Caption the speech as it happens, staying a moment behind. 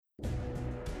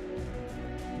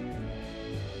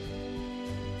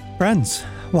Friends,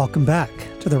 welcome back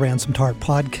to the Ransomed Heart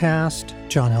Podcast.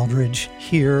 John Eldridge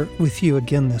here with you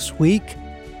again this week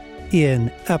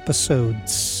in episode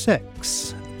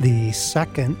 6, the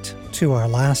second to our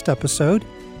last episode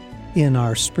in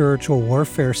our spiritual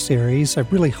warfare series. I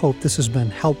really hope this has been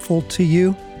helpful to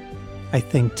you. I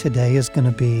think today is going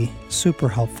to be super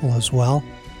helpful as well.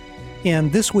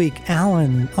 And this week,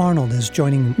 Alan Arnold is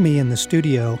joining me in the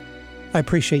studio. I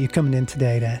appreciate you coming in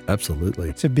today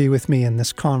Absolutely. to be with me in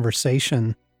this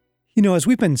conversation. You know, as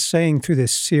we've been saying through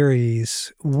this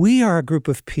series, we are a group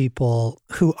of people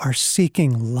who are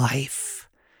seeking life,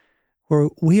 where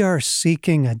we are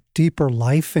seeking a deeper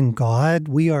life in God.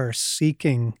 We are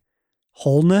seeking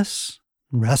wholeness,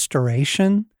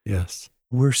 restoration. Yes.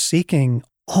 We're seeking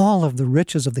all of the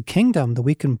riches of the kingdom that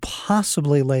we can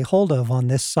possibly lay hold of on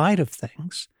this side of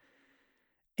things.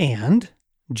 And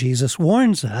Jesus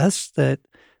warns us that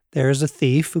there is a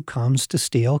thief who comes to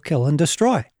steal, kill, and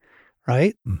destroy,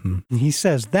 right? Mm-hmm. He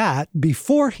says that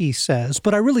before he says,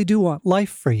 but I really do want life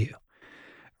for you,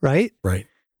 right? Right.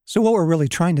 So what we're really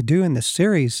trying to do in this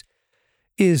series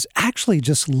is actually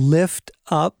just lift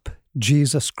up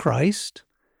Jesus Christ,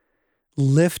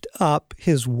 lift up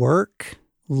his work,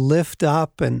 lift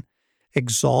up and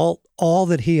exalt all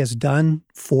that he has done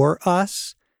for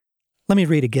us. Let me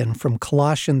read again from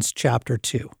Colossians chapter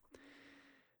 2.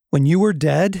 When you were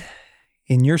dead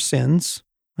in your sins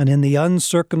and in the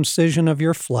uncircumcision of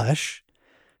your flesh,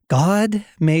 God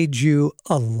made you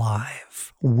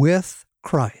alive with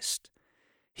Christ.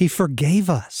 He forgave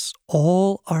us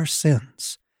all our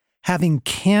sins, having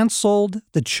canceled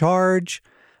the charge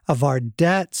of our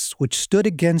debts which stood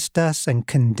against us and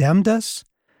condemned us.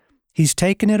 He's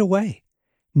taken it away,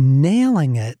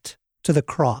 nailing it to the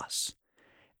cross.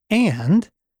 And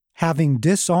having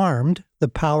disarmed the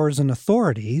powers and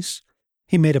authorities,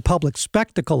 he made a public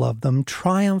spectacle of them,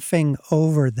 triumphing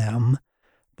over them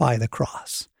by the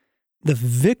cross. The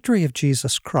victory of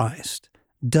Jesus Christ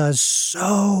does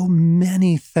so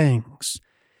many things.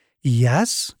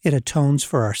 Yes, it atones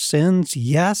for our sins.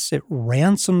 Yes, it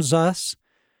ransoms us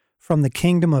from the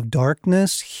kingdom of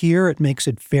darkness. Here, it makes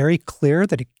it very clear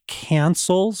that it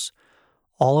cancels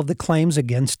all of the claims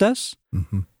against us.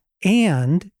 Mm-hmm.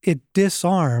 And it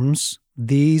disarms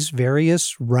these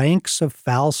various ranks of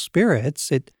foul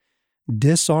spirits. It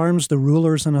disarms the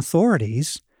rulers and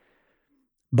authorities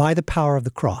by the power of the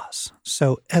cross.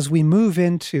 So as we move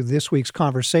into this week's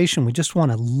conversation, we just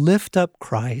want to lift up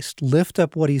Christ, lift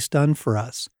up what he's done for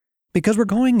us, because we're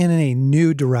going in a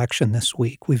new direction this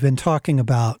week. We've been talking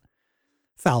about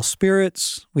foul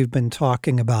spirits. We've been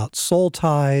talking about soul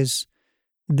ties.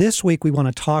 This week, we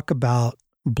want to talk about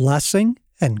blessing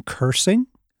and cursing.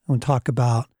 We'll talk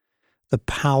about the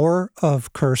power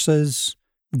of curses,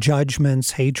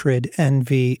 judgments, hatred,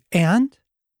 envy, and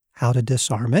how to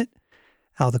disarm it,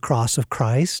 how the cross of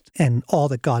Christ and all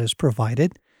that God has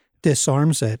provided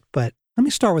disarms it. But let me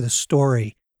start with a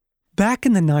story. Back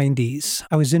in the 90s,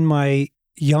 I was in my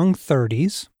young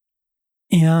 30s,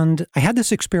 and I had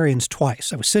this experience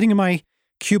twice. I was sitting in my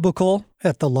cubicle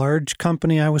at the large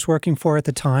company I was working for at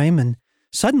the time, and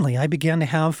suddenly I began to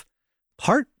have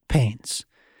heart pains.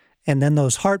 And then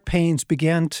those heart pains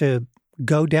began to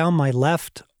go down my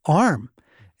left arm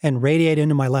and radiate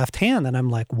into my left hand. And I'm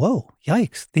like, whoa,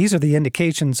 yikes. These are the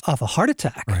indications of a heart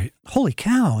attack. Right. Holy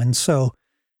cow. And so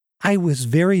I was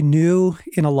very new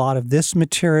in a lot of this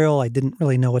material. I didn't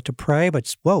really know what to pray,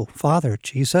 but whoa, Father,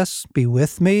 Jesus, be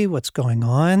with me. What's going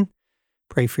on?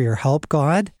 Pray for your help,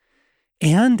 God.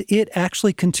 And it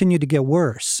actually continued to get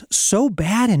worse. So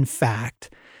bad, in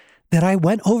fact, that I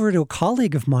went over to a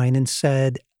colleague of mine and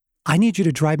said, I need you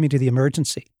to drive me to the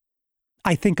emergency.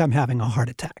 I think I'm having a heart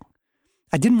attack.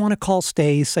 I didn't want to call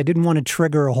Stace. I didn't want to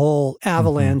trigger a whole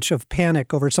avalanche of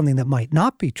panic over something that might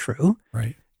not be true.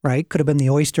 Right? Could have been the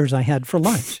oysters I had for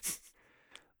lunch.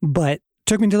 But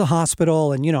took me to the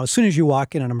hospital, and, as soon as you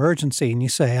walk in an emergency and you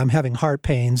say, I'm having heart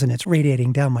pains and it's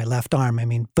radiating down my left arm, I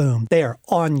mean, boom, they are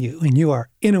on you, and you are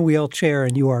in a wheelchair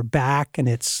and you are back, and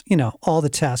it's, all the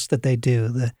tests that they do,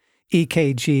 the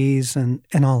EKGs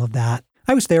and all of that.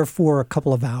 I was there for a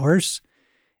couple of hours,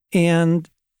 and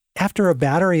after a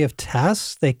battery of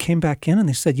tests, they came back in and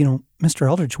they said, Mr.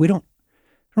 Eldridge, we don't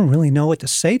really know what to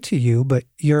say to you, but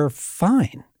you're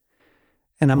fine.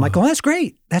 And I'm like, oh, that's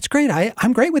great. That's great.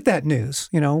 I'm great with that news.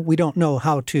 We don't know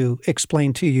how to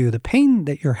explain to you the pain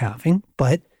that you're having,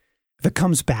 but if it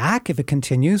comes back, if it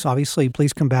continues, obviously,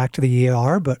 please come back to the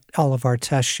ER, but all of our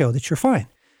tests show that you're fine.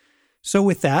 So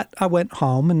with that, I went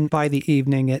home, and by the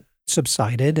evening it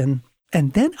subsided. And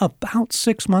then about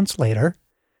 6 months later,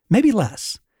 maybe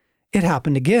less, it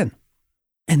happened again.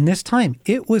 And this time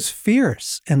it was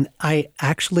fierce. And I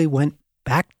actually went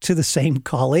back to the same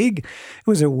colleague. It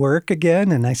was at work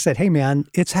again. And I said, hey, man,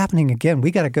 it's happening again.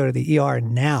 We got to go to the ER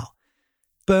now.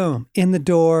 Boom, in the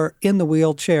door, in the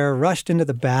wheelchair, rushed into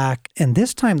the back. And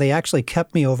this time they actually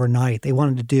kept me overnight. They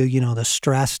wanted to do, the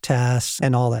stress tests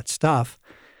and all that stuff.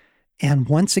 And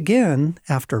once again,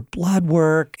 after blood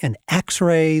work and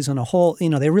x-rays and a whole,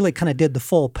 they really kind of did the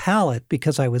full palette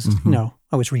because I was,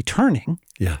 I was returning.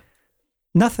 Yeah.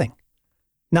 Nothing.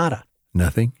 Nada.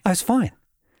 Nothing? I was fine.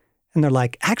 And they're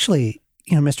like, actually,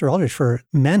 Mr. Aldrich, for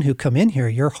men who come in here,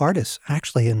 your heart is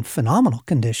actually in phenomenal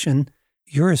condition.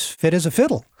 You're as fit as a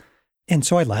fiddle. And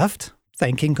so I left,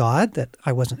 thanking God that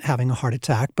I wasn't having a heart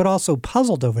attack, but also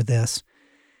puzzled over this.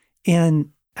 And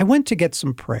I went to get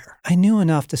some prayer. I knew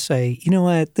enough to say, you know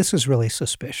what, this is really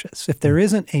suspicious. If there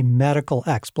isn't a medical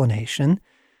explanation,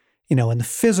 in the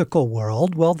physical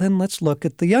world, well, then let's look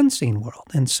at the unseen world.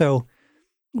 And so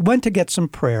went to get some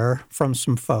prayer from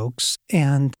some folks,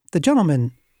 and the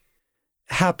gentleman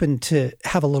happened to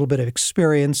have a little bit of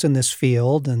experience in this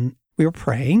field, and we were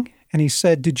praying, and he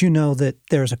said, did you know that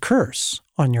there's a curse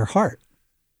on your heart?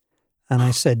 And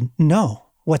I said, no,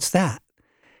 what's that?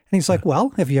 And he's like,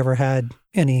 well, have you ever had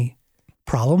any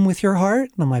problem with your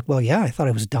heart? And I'm like, well, yeah, I thought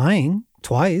I was dying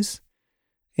twice.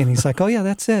 And he's like, oh, yeah,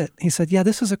 that's it. He said, yeah,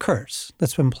 this is a curse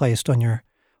that's been placed on your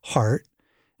heart.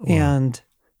 Wow. And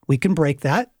we can break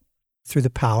that through the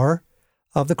power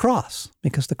of the cross,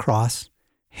 because the cross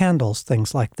handles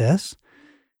things like this.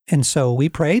 And so we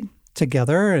prayed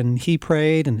together, and he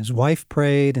prayed, and his wife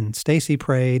prayed, and Stacy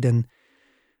prayed, and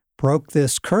broke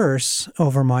this curse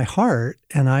over my heart,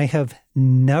 and I have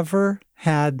never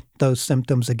had those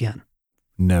symptoms again.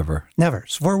 Never.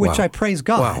 For which I praise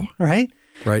God, right?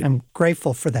 Right. I'm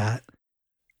grateful for that.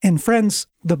 And friends,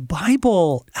 the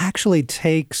Bible actually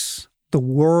takes the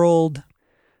world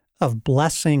of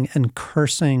blessing and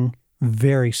cursing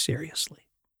very seriously.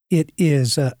 It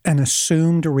is an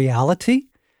assumed reality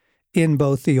in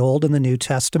both the Old and the New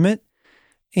Testament.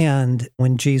 And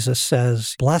when Jesus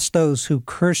says, bless those who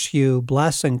curse you,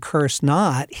 bless and curse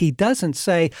not, he doesn't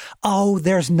say, oh,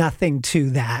 there's nothing to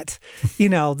that.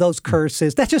 Those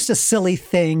curses, that's just a silly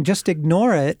thing. Just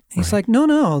ignore it. He's like,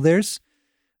 no, there's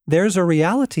a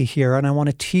reality here, and I want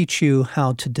to teach you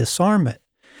how to disarm it.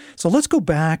 So let's go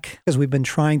back, as we've been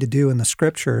trying to do in the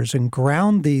scriptures, and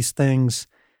ground these things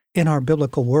in our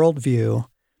biblical worldview.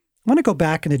 I want to go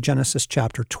back into Genesis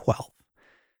chapter 12.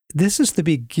 This is the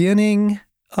beginning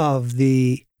of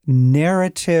the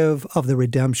narrative of the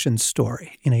redemption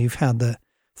story. You've had the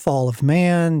fall of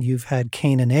man, you've had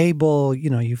Cain and Abel,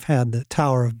 you've had the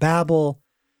Tower of Babel,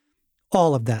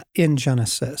 all of that in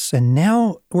Genesis. And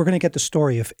now we're going to get the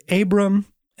story of Abram,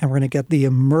 and we're going to get the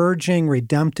emerging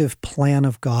redemptive plan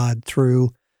of God through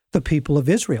the people of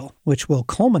Israel, which will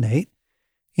culminate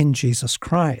in Jesus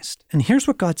Christ. And here's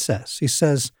what God says. He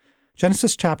says,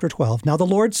 Genesis chapter 12, now the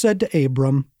Lord said to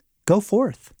Abram, go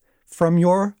forth from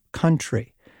your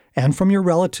country and from your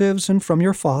relatives and from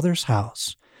your father's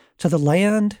house to the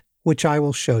land which I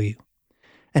will show you.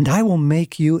 And I will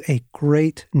make you a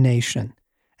great nation,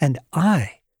 and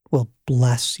I will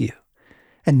bless you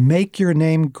and make your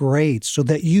name great so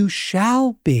that you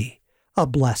shall be a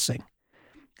blessing.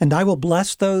 And I will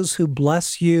bless those who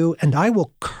bless you, and I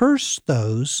will curse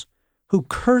those who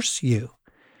curse you.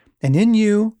 And in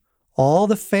you all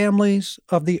the families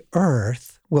of the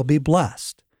earth will be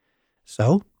blessed.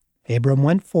 So Abram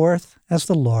went forth as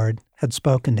the Lord had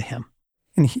spoken to him.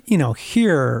 And,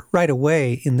 here right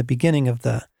away in the beginning of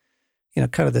the,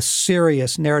 kind of the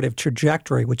serious narrative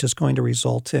trajectory, which is going to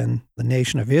result in the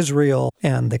nation of Israel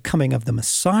and the coming of the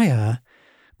Messiah,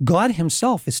 God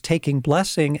himself is taking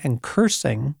blessing and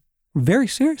cursing very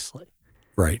seriously.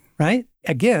 Right. Right?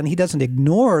 Again, he doesn't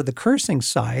ignore the cursing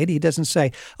side. He doesn't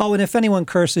say, oh, and if anyone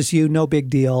curses you, no big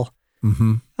deal.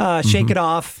 Shake it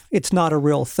off. It's not a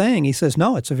real thing. He says,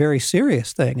 no, it's a very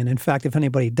serious thing. And in fact, if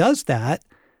anybody does that,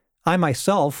 I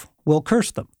myself will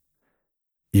curse them.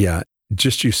 Yeah.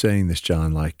 Just you saying this,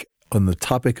 John, like on the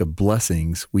topic of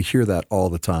blessings, we hear that all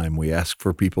the time. We ask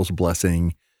for people's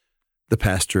blessing. The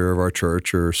pastor of our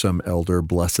church or some elder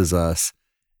blesses us.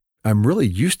 I'm really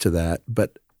used to that,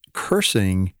 but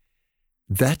cursing,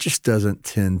 that just doesn't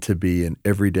tend to be an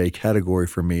everyday category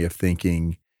for me of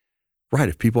thinking, right,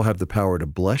 if people have the power to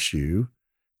bless you,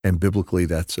 and biblically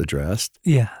that's addressed.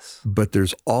 Yes. But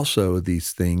there's also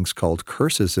these things called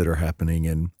curses that are happening.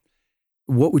 And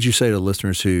what would you say to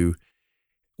listeners who,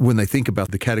 when they think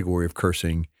about the category of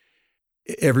cursing,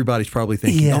 everybody's probably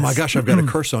thinking, yes, oh my gosh, I've got a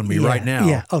curse on me right now.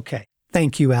 Yeah, okay.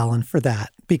 Thank you, Alan, for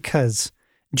that. Because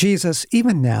Jesus,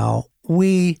 even now,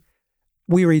 we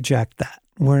reject that.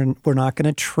 We're not going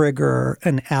to trigger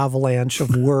an avalanche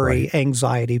of worry, Right.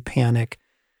 anxiety, panic.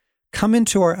 Come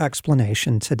into our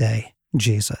explanation today,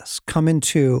 Jesus. Come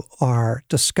into our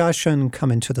discussion,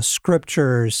 come into the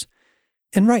scriptures.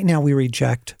 And right now we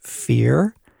reject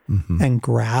fear and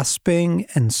grasping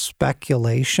and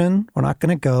speculation. We're not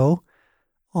going to go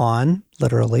on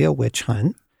literally a witch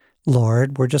hunt.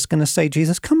 Lord, we're just going to say,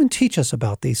 Jesus, come and teach us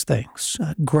about these things.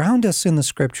 Ground us in the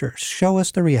scriptures. Show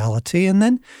us the reality, and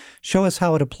then show us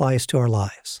how it applies to our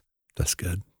lives. That's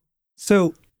good.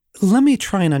 So let me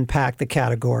try and unpack the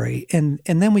category, and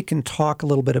then we can talk a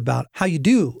little bit about how you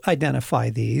do identify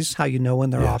these, how you know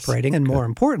when they're operating, and more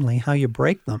importantly, how you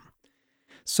break them.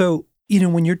 So,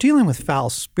 when you're dealing with foul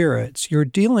spirits, you're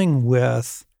dealing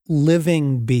with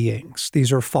living beings.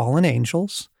 These are fallen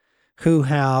angels who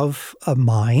have a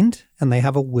mind, and they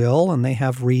have a will, and they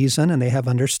have reason, and they have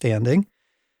understanding.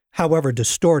 However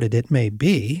distorted it may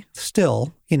be,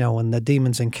 still, when the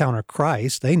demons encounter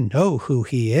Christ, they know who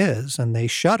he is, and they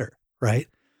shudder, right?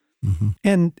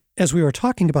 And as we were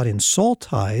talking about in soul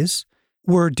ties,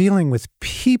 we're dealing with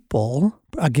people,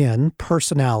 again,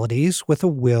 personalities with a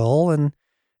will and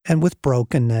with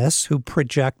brokenness who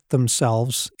project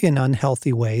themselves in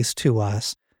unhealthy ways to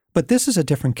us. But this is a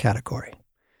different category.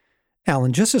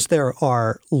 Alan, just as there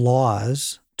are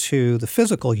laws to the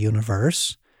physical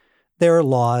universe, there are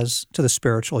laws to the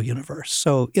spiritual universe.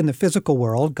 So in the physical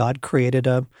world, God created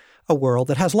a world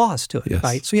that has laws to it,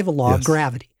 right? So you have a law of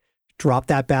gravity. Drop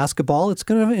that basketball, it's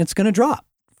gonna drop.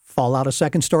 Fall out a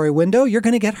second-story window, you're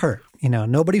going to get hurt.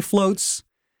 Nobody floats,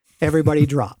 everybody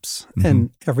drops, and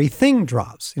everything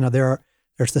drops.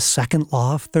 There's the second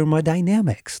law of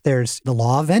thermodynamics. There's the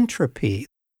law of entropy.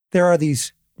 There are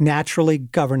these naturally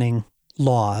governing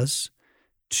laws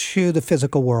to the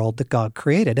physical world that God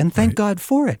created. And thank God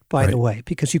for it, by the way,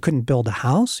 because you couldn't build a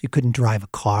house, you couldn't drive a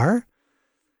car,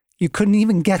 you couldn't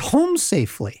even get home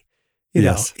safely.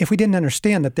 If we didn't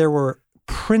understand that there were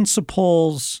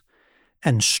principles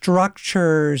and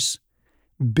structures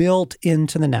built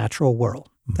into the natural world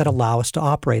that allow us to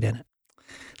operate in it.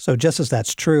 So just as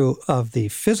that's true of the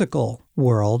physical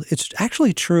world, it's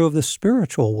actually true of the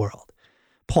spiritual world.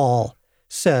 Paul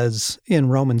says in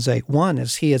Romans 8:1,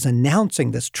 as he is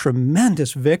announcing this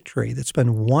tremendous victory that's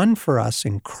been won for us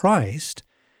in Christ,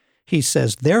 he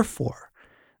says, therefore,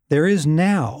 there is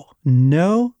now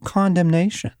no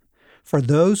condemnation for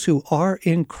those who are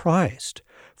in Christ,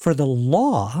 for the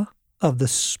law of the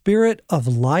Spirit of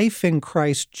life in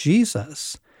Christ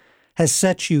Jesus has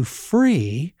set you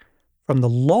free from the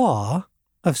law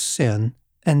of sin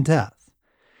and death.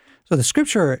 So the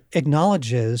scripture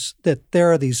acknowledges that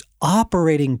there are these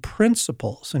operating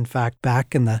principles. In fact,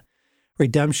 back in the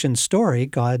redemption story,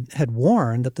 God had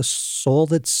warned that the soul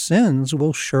that sins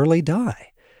will surely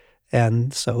die.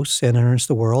 And so sin enters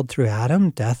the world through Adam,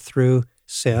 death through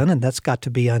sin, and that's got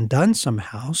to be undone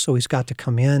somehow. So he's got to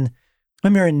come in.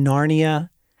 Remember in Narnia,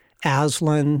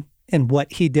 Aslan and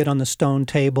what he did on the stone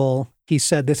table, he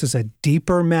said this is a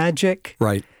deeper magic.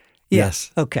 Right.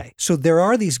 Yes. Okay. So there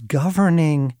are these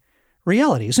governing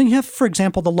realities. And you have, for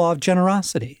example, the law of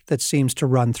generosity that seems to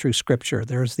run through Scripture.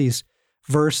 There's these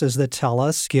verses that tell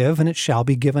us, give and it shall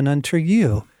be given unto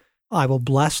you. I will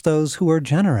bless those who are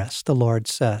generous, the Lord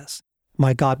says.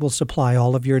 My God will supply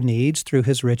all of your needs through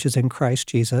his riches in Christ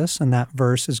Jesus. And that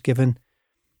verse is given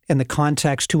in the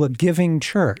context to a giving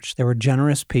church. There were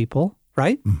generous people,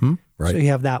 right? Right. So you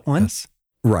have that one. Yes.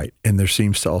 Right. And there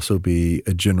seems to also be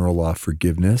a general law of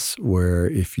forgiveness where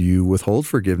if you withhold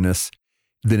forgiveness,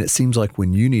 then it seems like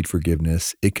when you need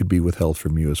forgiveness, it could be withheld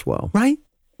from you as well. Right.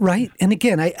 And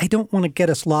again, I don't want to get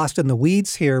us lost in the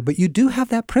weeds here, but you do have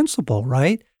that principle,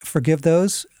 right? Forgive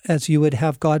those as you would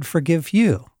have God forgive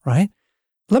you, right?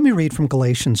 Let me read from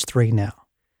Galatians 3 now.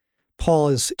 Paul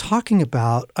is talking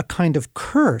about a kind of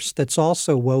curse that's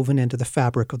also woven into the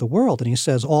fabric of the world. And he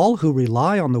says, all who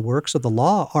rely on the works of the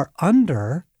law are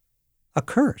under a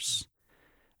curse.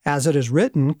 As it is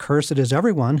written, cursed is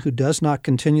everyone who does not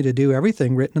continue to do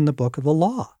everything written in the book of the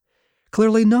law.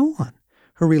 Clearly, no one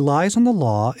who relies on the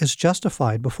law is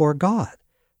justified before God,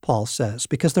 Paul says,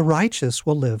 because the righteous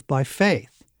will live by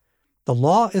faith. The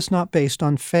law is not based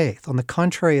on faith. On the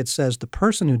contrary, it says the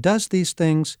person who does these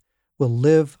things will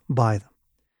live by them.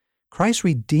 Christ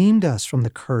redeemed us from the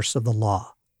curse of the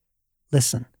law.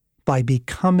 Listen, by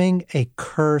becoming a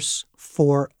curse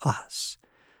for us.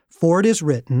 For it is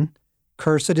written,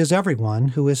 cursed is everyone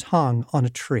who is hung on a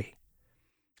tree.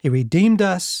 He redeemed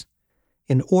us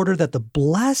in order that the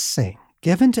blessing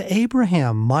given to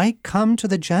Abraham might come to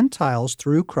the Gentiles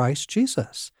through Christ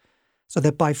Jesus, so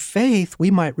that by faith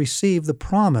we might receive the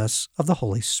promise of the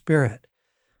Holy Spirit.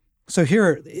 So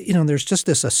here, there's just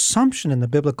this assumption in the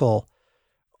biblical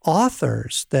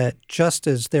authors that just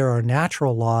as there are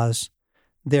natural laws,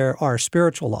 there are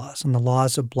spiritual laws, and the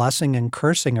laws of blessing and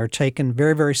cursing are taken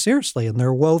very, very seriously, and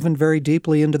they're woven very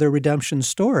deeply into the redemption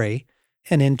story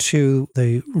and into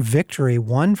the victory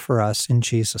won for us in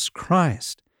Jesus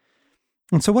Christ.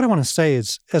 And so what I want to say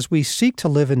is, as we seek to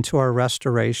live into our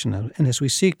restoration and as we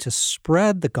seek to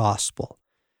spread the gospel,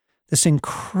 this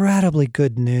incredibly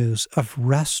good news of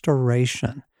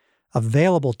restoration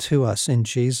available to us in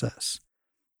Jesus,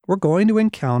 we're going to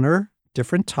encounter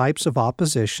different types of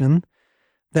opposition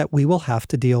that we will have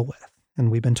to deal with. And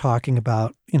we've been talking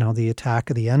about, the attack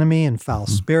of the enemy and foul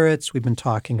spirits. We've been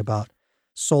talking about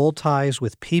soul ties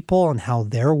with people and how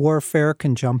their warfare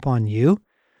can jump on you.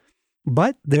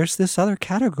 But there's this other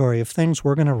category of things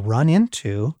we're going to run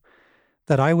into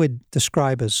that I would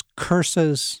describe as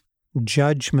curses,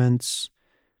 judgments,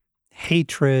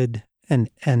 hatred, and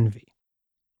envy.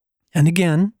 And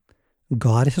again,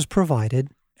 God has provided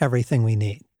everything we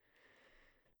need.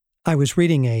 I was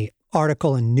reading an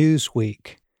article in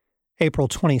Newsweek, April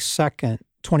 22nd,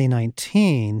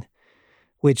 2019,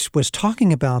 which was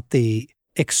talking about the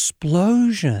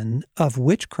explosion of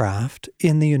witchcraft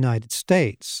in the United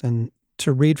States. And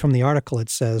to read from the article, it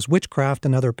says, witchcraft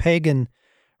and other pagan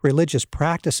religious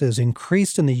practices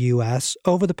increased in the U.S.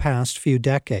 over the past few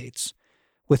decades,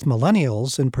 with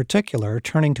millennials in particular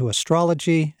turning to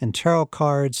astrology and tarot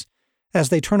cards as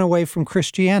they turn away from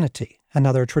Christianity and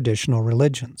other traditional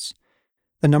religions.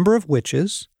 The number of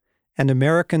witches and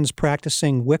Americans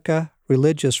practicing Wicca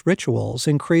religious rituals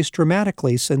increased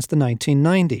dramatically since the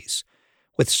 1990s,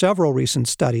 with several recent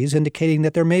studies indicating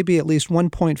that there may be at least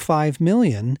 1.5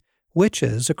 million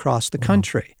witches across the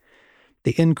country.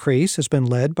 The increase has been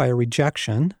led by a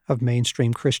rejection of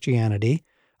mainstream Christianity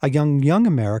among young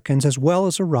Americans, as well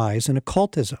as a rise in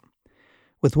occultism.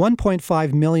 With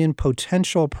 1.5 million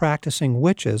potential practicing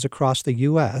witches across the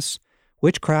U.S.,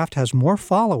 witchcraft has more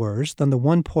followers than the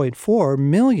 1.4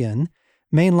 million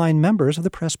mainline members of the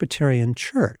Presbyterian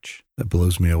Church. That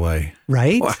blows me away.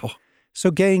 Right? Wow. So,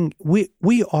 gang,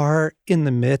 we are in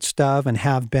the midst of, and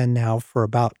have been now for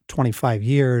about 25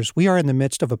 years, we are in the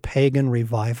midst of a pagan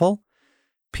revival.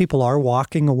 People are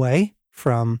walking away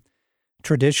from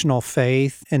traditional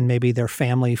faith and maybe their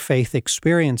family faith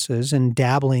experiences and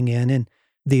dabbling in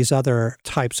these other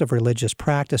types of religious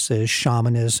practices,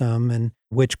 shamanism and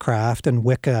witchcraft and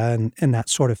Wicca and that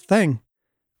sort of thing.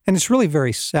 And it's really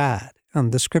very sad.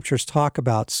 The scriptures talk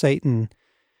about Satan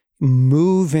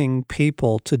moving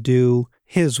people to do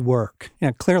his work.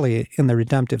 Clearly in the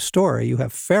redemptive story, you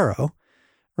have Pharaoh,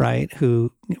 right,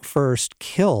 who first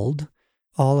killed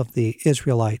all of the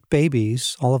Israelite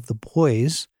babies, all of the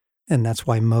boys, and that's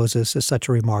why Moses is such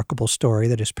a remarkable story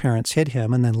that his parents hid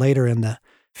him. And then later in the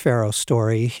Pharaoh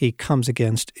story, he comes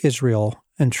against Israel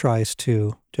and tries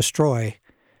to destroy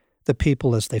the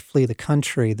people as they flee the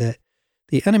country. That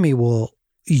the enemy will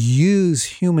use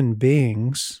human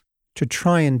beings to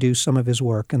try and do some of his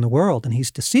work in the world, and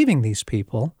he's deceiving these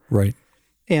people. Right.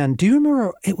 And do you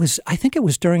remember, I think it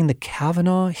was during the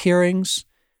Kavanaugh hearings,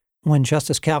 when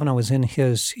Justice Kavanaugh was in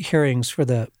his hearings for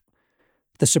the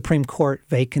Supreme Court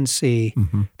vacancy,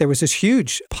 there was this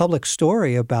huge public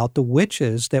story about the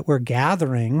witches that were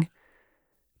gathering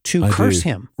to curse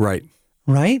him. Right.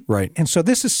 Right? Right. And so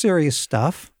this is serious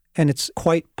stuff, and it's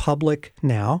quite public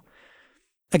now.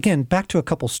 Again, back to a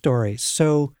couple stories.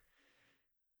 So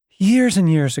years and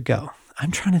years ago, I'm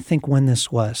trying to think when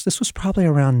this was. This was probably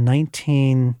around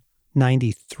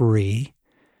 1993.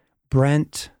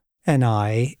 Brent and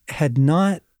I had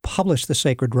not published The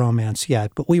Sacred Romance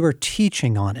yet, but we were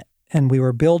teaching on it, and we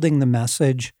were building the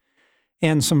message,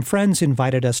 and some friends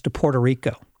invited us to Puerto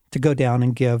Rico to go down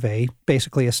and give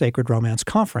basically a Sacred Romance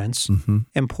conference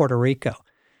in Puerto Rico.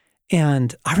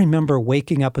 And I remember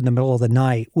waking up in the middle of the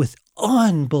night with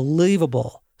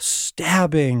unbelievable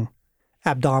stabbing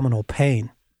abdominal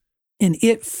pain. And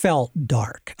it felt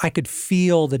dark. I could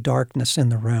feel the darkness in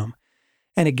the room.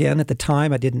 And again, at the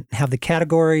time, I didn't have the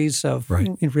categories of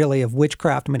really of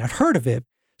witchcraft. I mean, I'd heard of it.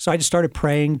 So I just started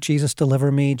praying, Jesus,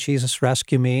 deliver me, Jesus,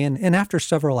 rescue me. And after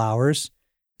several hours,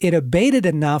 it abated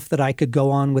enough that I could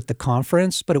go on with the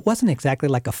conference, but it wasn't exactly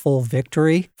like a full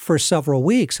victory for several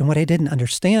weeks. And what I didn't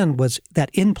understand was that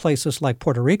in places like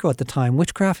Puerto Rico at the time,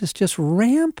 witchcraft is just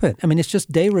rampant. I mean, it's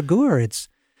just de rigueur. It's,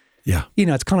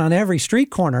 it's kind of on every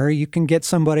street corner. You can get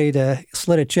somebody to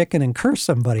slit a chicken and curse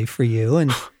somebody for you.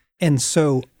 And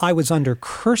so I was under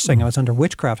cursing. I was under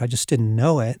witchcraft. I just didn't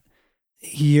know it.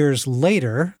 Years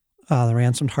later, the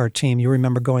Ransomed Heart team, you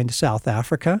remember going to South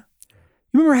Africa?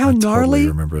 You remember how gnarly? I totally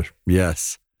remember.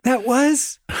 Yes. That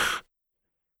was?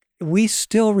 we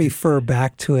still refer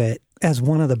back to it as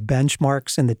one of the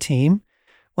benchmarks in the team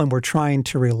when we're trying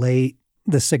to relate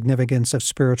the significance of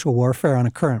spiritual warfare on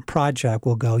a current project.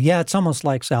 We'll go, yeah, it's almost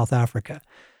like South Africa.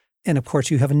 And of course,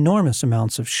 you have enormous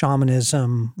amounts of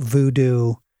shamanism,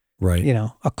 voodoo,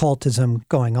 Right. Occultism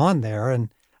going on there.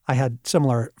 And I had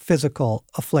similar physical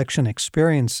affliction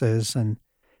experiences. And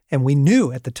we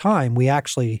knew at the time, we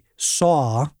actually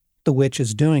saw the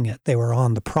witches doing it. They were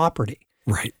on the property.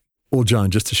 Right. Well,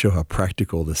 John, just to show how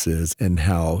practical this is and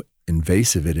how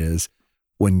invasive it is,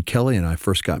 when Kelly and I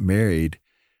first got married,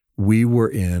 we were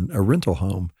in a rental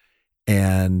home,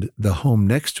 and the home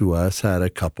next to us had a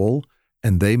couple,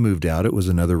 and they moved out. It was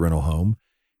another rental home.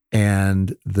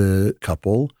 And the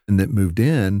couple that moved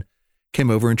in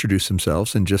came over, introduced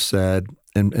themselves, and just said,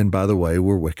 and by the way,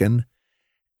 we're Wiccan.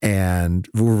 And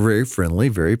we're very friendly,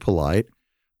 very polite.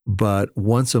 But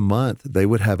once a month, they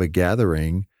would have a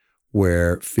gathering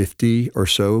where 50 or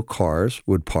so cars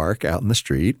would park out in the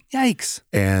street. Yikes.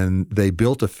 And they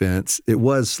built a fence. It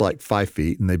was like 5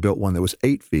 feet, and they built one that was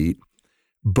 8 feet.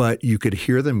 But you could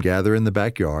hear them gather in the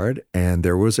backyard, and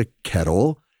there was a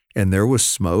kettle, and there was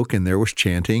smoke, and there was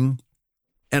chanting.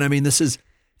 And I mean, this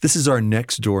is our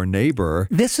next door neighbor.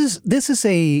 This is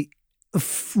a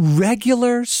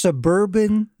regular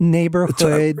suburban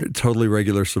neighborhood. Totally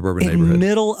regular suburban neighborhood. In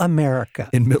middle America.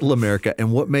 In middle America.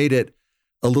 And what made it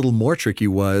a little more tricky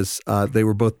was they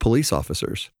were both police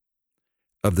officers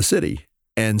of the city.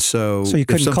 And so you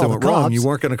if something went wrong, cops. you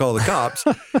weren't going to call the cops.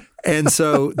 And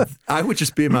so I would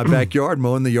just be in my backyard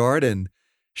mowing the yard, and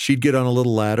she'd get on a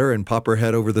little ladder and pop her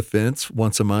head over the fence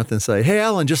once a month and say, "Hey,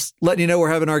 Alan, just letting you know we're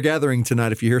having our gathering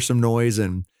tonight if you hear some noise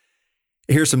and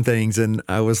hear some things." And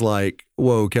I was like,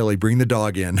 "Whoa, Kelly, bring the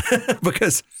dog in,"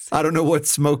 because I don't know what's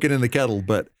smoking in the kettle.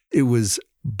 But it was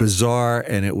bizarre,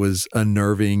 and it was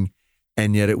unnerving,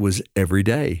 and yet it was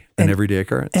everyday, an everyday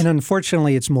occurrence. And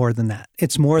unfortunately, it's more than that.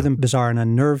 It's more than bizarre and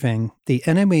unnerving. The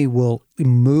enemy will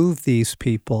move these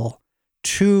people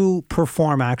to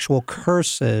perform actual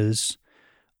curses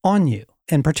on you,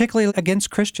 and particularly against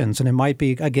Christians. And it might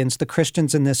be against the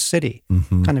Christians in this city,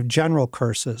 kind of general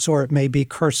curses, or it may be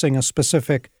cursing a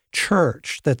specific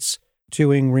church that's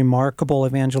doing remarkable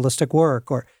evangelistic work.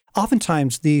 Or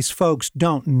oftentimes these folks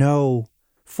don't know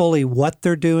fully what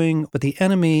they're doing, but the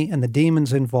enemy and the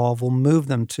demons involved will move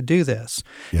them to do this.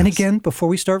 Yes. And again, before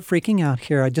we start freaking out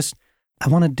here, I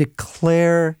want to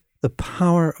declare the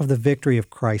power of the victory of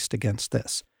Christ against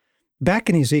this. Back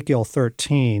in Ezekiel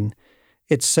 13,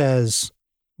 it says,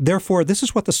 "Therefore, this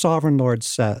is what the sovereign Lord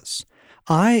says,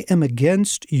 I am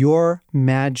against your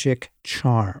magic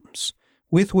charms,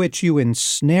 with which you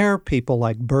ensnare people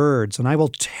like birds, and I will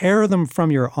tear them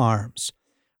from your arms.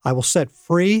 I will set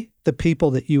free the people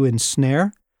that you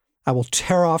ensnare. I will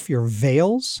tear off your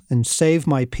veils and save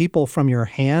my people from your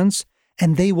hands,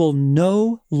 and they will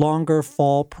no longer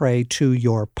fall prey to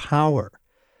your power."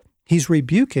 He's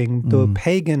rebuking the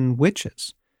pagan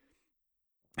witches.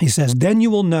 He says, "Then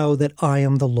you will know that I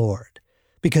am the Lord,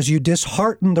 because you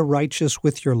disheartened the righteous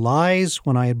with your lies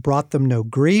when I had brought them no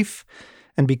grief,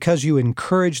 and because you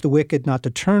encouraged the wicked not to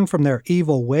turn from their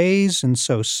evil ways and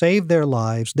so save their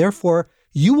lives. Therefore,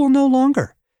 you will no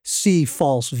longer see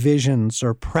false visions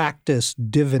or practice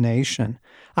divination.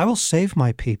 I will save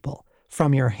my people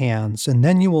from your hands, and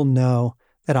then you will know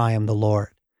that I am the Lord."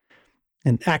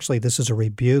 And actually, this is a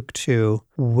rebuke to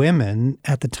women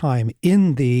at the time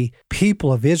in the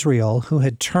people of Israel who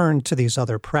had turned to these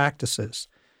other practices.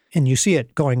 And you see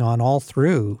it going on all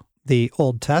through the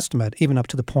Old Testament, even up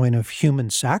to the point of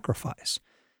human sacrifice.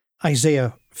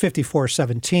 Isaiah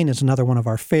 54:17 is another one of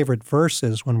our favorite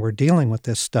verses when we're dealing with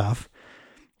this stuff.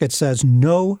 It says,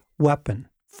 "No weapon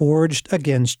forged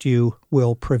against you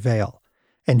will prevail,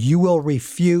 and you will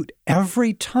refute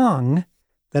every tongue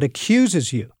that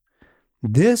accuses you.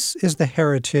 This is the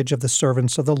heritage of the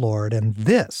servants of the Lord, and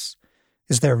this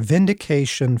is their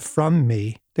vindication from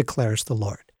me, declares the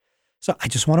Lord." So I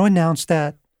just want to announce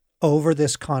that over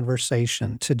this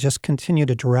conversation to just continue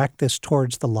to direct this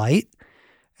towards the light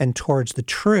and towards the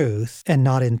truth and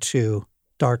not into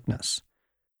darkness.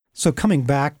 So coming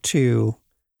back to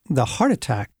the heart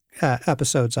attack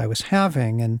episodes I was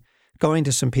having and going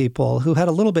to some people who had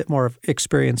a little bit more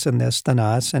experience in this than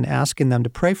us and asking them to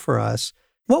pray for us,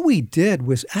 what we did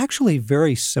was actually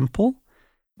very simple.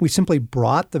 We simply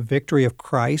brought the victory of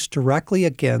Christ directly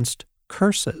against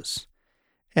curses.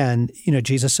 And,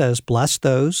 Jesus says, "Bless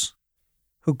those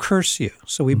who curse you."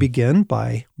 So we begin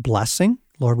by blessing.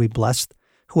 Lord, we bless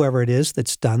whoever it is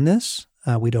that's done this.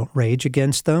 We don't rage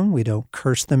against them. We don't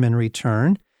curse them in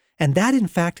return. And that, in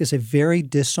fact, is a very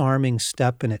disarming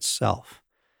step in itself.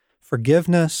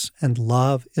 forgiveness and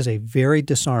love is a very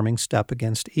disarming step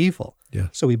against evil. Yeah.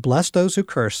 So we bless those who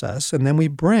curse us, and then we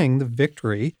bring the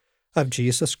victory of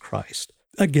Jesus Christ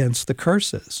against the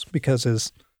curses. Because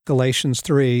as Galatians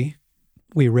 3,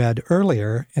 we read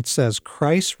earlier, it says,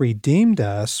 Christ redeemed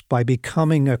us by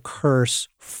becoming a curse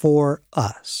for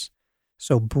us.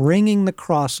 So bringing the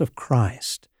cross of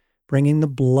Christ, bringing the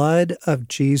blood of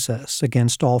Jesus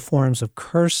against all forms of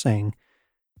cursing,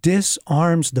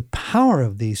 disarms the power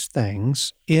of these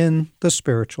things in the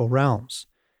spiritual realms.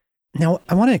 Now,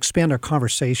 I want to expand our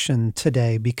conversation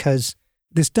today because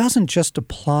this doesn't just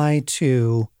apply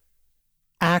to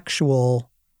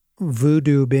actual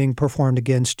voodoo being performed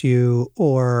against you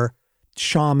or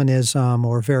shamanism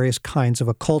or various kinds of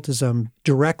occultism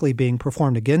directly being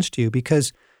performed against you,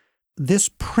 because this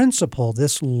principle,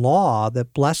 this law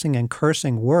that blessing and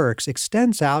cursing works,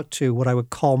 extends out to what I would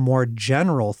call more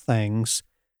general things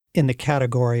in the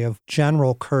category of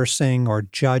general cursing or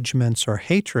judgments or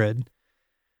hatred.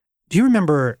 Do you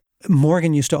remember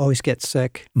Morgan used to always get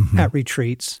sick at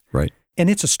retreats? Right. And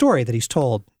it's a story that he's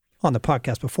told on the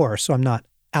podcast before, so I'm not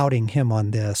outing him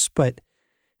on this. But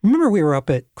remember we were up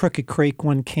at Crooked Creek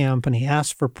one camp and he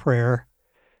asked for prayer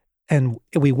and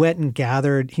we went and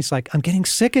gathered. He's like, I'm getting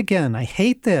sick again. I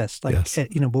hate this. Like, Yes.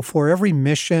 Before every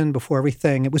mission, before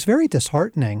everything, it was very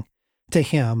disheartening to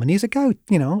him. And he's a guy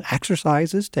who,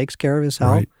 exercises, takes care of his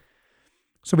health. Right.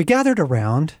 So we gathered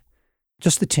around,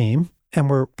 just the team, and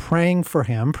we're praying for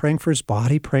him, praying for his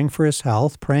body, praying for his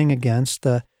health, praying against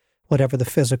whatever the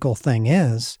physical thing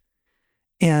is.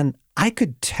 And I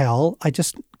could tell, I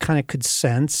just kind of could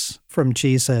sense from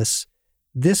Jesus,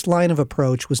 this line of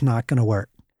approach was not going to work.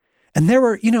 And there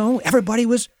were, everybody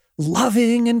was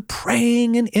loving and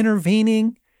praying and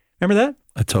intervening. Remember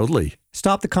that? Totally.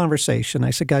 Stopped the conversation.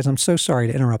 I said, guys, I'm so sorry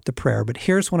to interrupt the prayer, but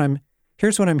here's what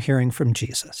I'm hearing from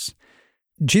Jesus.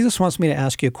 Jesus wants me to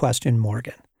ask you a question,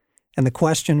 Morgan. And the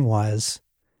question was,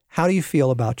 how do you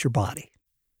feel about your body?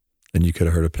 And you could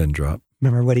have heard a pin drop.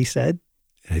 Remember what he said?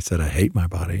 He said, I hate my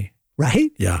body.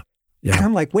 Right? Yeah. And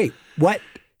I'm like, wait, what?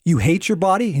 You hate your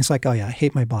body? He's like, oh yeah, I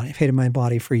hate my body. I've hated my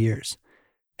body for years.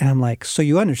 And I'm like, so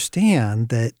you understand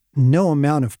that no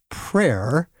amount of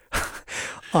prayer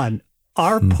on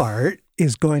our part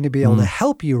is going to be able to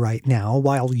help you right now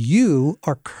while you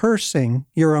are cursing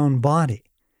your own body.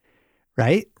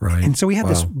 Right? Right. And so we had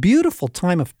this beautiful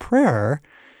time of prayer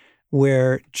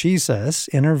where Jesus,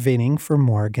 intervening for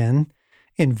Morgan,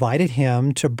 invited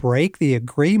him to break the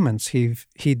agreements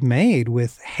he'd made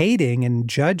with hating and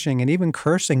judging and even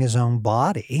cursing his own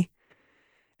body.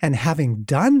 And having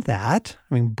done that,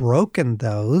 broken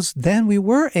those, then we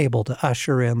were able to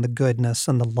usher in the goodness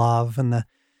and the love and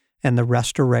the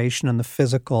restoration and the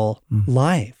physical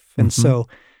life. And so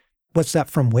what's that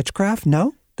from witchcraft?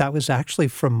 No, that was actually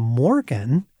from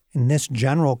Morgan in this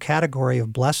general category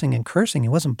of blessing and cursing. He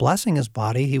wasn't blessing his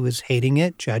body. He was hating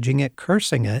it, judging it,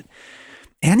 cursing it.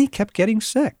 And he kept getting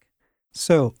sick.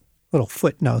 So, little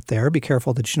footnote there, be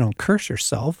careful that you don't curse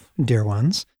yourself, dear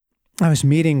ones. I was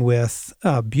meeting with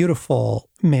a beautiful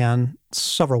man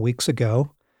several weeks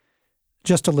ago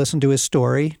just to listen to his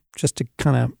story, just to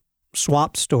kind of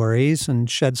swap stories and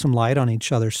shed some light on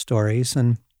each other's stories.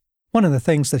 And one of the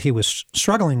things that he was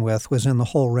struggling with was in the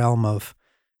whole realm of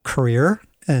career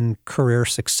and career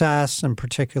success, and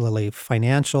particularly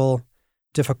financial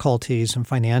difficulties and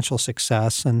financial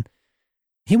success. And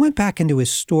he went back into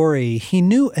his story. He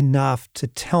knew enough to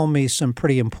tell me some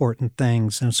pretty important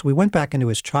things. And so we went back into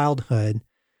his childhood.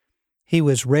 He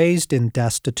was raised in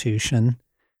destitution.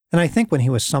 And I think when he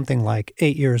was something like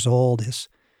 8 years old, his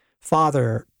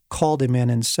father called him in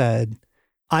and said,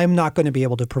 I'm not going to be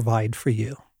able to provide for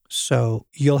you. So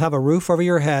you'll have a roof over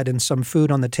your head and some food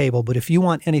on the table. But if you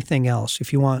want anything else,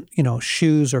 if you want,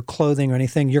 shoes or clothing or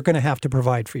anything, you're going to have to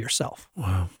provide for yourself.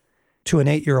 Wow. To an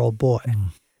 8-year-old boy.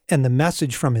 And the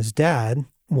message from his dad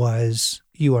was,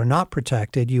 you are not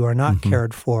protected, you are not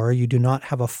cared for, you do not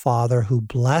have a father who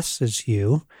blesses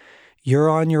you, you're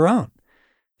on your own.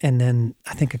 And then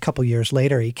I think a couple years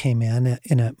later, he came in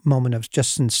a moment of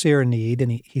just sincere need,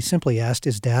 and he simply asked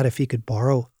his dad if he could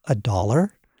borrow $1.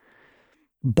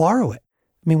 Borrow it.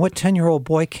 What 10-year-old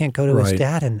boy can't go to his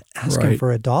dad and ask him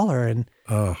for $1?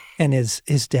 And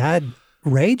his dad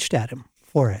raged at him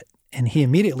for it. And he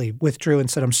immediately withdrew and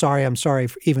said, I'm sorry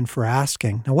even for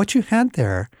asking. Now, what you had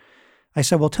there, I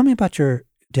said, well, tell me about your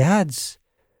dad's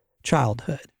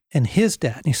childhood and his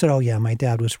dad. And he said, oh, yeah, my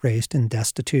dad was raised in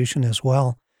destitution as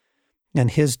well.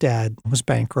 And his dad was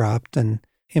bankrupt and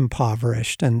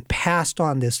impoverished and passed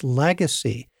on this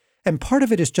legacy. And part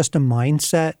of it is just a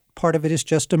mindset. Part of it is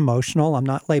just emotional. I'm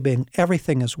not labeling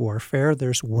everything as warfare.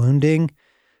 There's wounding.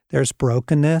 there's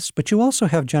brokenness, but you also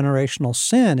have generational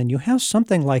sin, and you have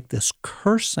something like this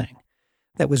cursing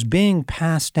that was being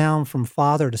passed down from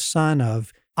father to son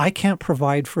of, I can't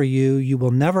provide for you, you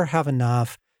will never have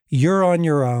enough, you're on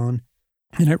your own.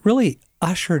 And it really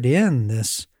ushered in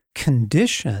this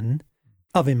condition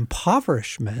of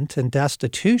impoverishment and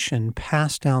destitution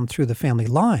passed down through the family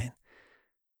line.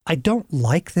 I don't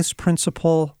like this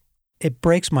principle. It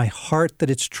breaks my heart that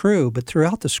it's true, but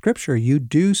throughout the scripture, you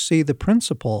do see the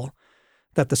principle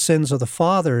that the sins of the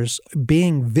fathers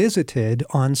being visited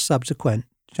on subsequent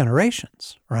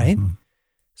generations, right? Mm-hmm.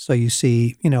 So you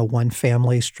see, one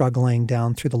family struggling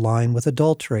down through the line with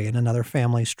adultery, and another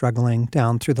family struggling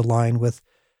down through the line with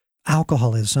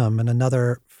alcoholism, and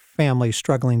another family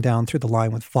struggling down through the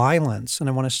line with violence. And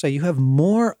I want to say you have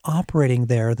more operating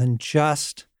there than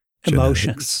just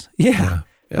emotions. Yeah.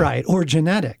 Right. Or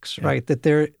genetics, right? That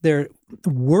they're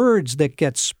words that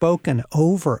get spoken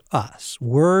over us,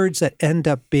 words that end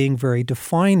up being very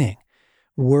defining,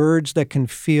 words that can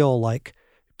feel like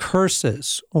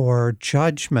curses or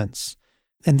judgments.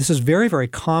 And this is very, very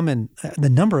common. The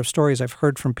number of stories I've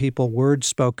heard from people, words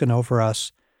spoken over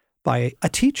us by a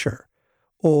teacher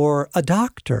or a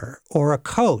doctor or a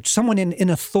coach, someone in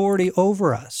authority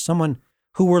over us, someone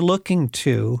who we're looking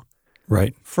to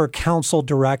for counsel,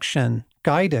 direction,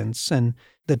 guidance, and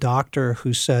the doctor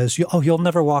who says, you'll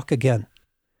never walk again.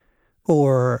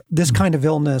 Or this kind of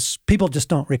illness, people just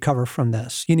don't recover from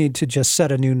this. You need to just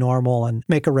set a new normal and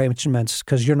make arrangements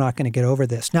because you're not going to get over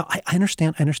this. Now, I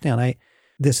understand.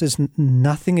 This is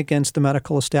nothing against the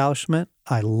medical establishment.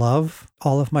 I love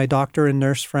all of my doctor and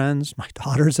nurse friends. My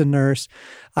daughter's a nurse.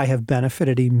 I have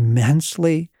benefited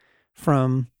immensely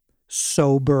from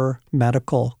sober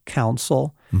medical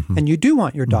counsel. Mm-hmm. And you do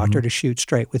want your doctor to shoot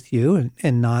straight with you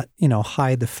and not,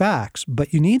 hide the facts.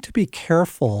 But you need to be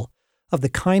careful of the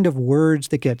kind of words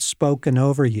that get spoken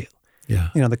over you. Yeah.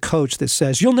 The coach that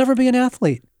says, you'll never be an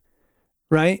athlete,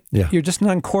 right? Yeah. You're just an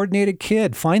uncoordinated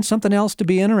kid. Find something else to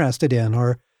be interested in.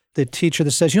 Or the teacher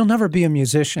that says, you'll never be a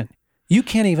musician. You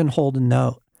can't even hold a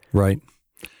note. Right.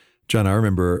 John, I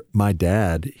remember my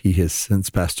dad, he has since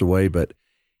passed away, but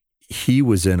he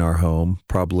was in our home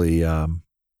probably 4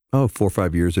 or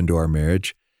 5 years into our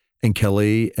marriage. And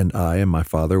Kelly and I and my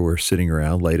father were sitting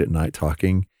around late at night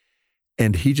talking.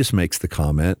 And he just makes the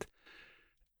comment,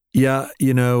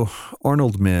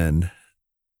 Arnold men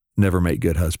never make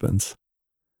good husbands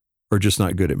or just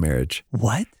not good at marriage.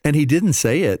 What? And he didn't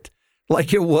say it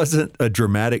like it wasn't a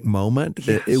dramatic moment.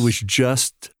 Yes. It was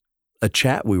just a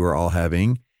chat we were all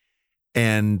having.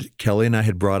 And Kelly and I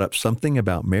had brought up something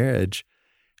about marriage,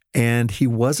 and he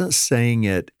wasn't saying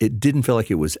it. It didn't feel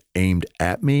like it was aimed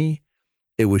at me.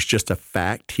 It was just a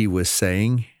fact he was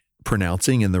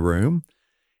pronouncing in the room.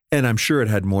 And I'm sure it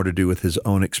had more to do with his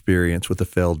own experience with a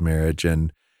failed marriage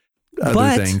and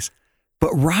other things.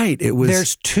 But it was.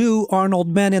 There's 2 Arnold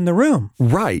men in the room.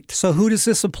 Right. So who does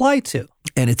this apply to?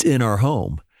 And it's in our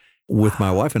home with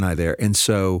my wife and I there. And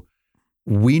so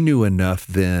we knew enough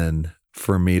then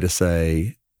for me to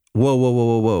say,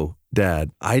 whoa,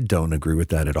 Dad, I don't agree with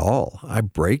that at all. I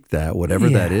break that, whatever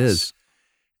that is.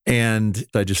 And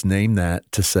I just named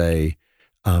that to say,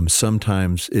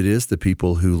 sometimes it is the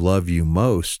people who love you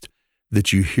most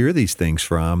that you hear these things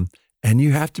from, and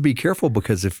you have to be careful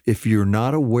because if you're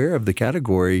not aware of the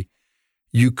category,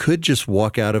 you could just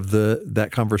walk out of that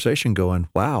conversation going,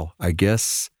 wow, I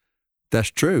guess that's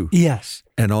true. Yes.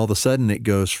 And all of a sudden it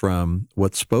goes from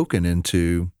what's spoken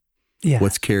into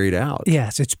what's carried out.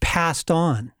 Yes, it's passed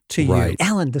on to you.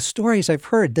 Alan, the stories I've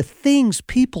heard, the things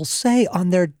people say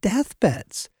on their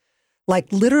deathbeds.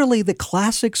 Like literally the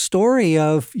classic story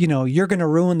of, you're going to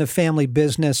ruin the family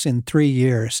business in 3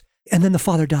 years. And then the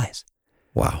father dies.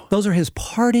 Wow. Those are his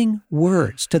parting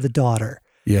words to the daughter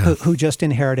who just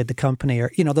inherited the company,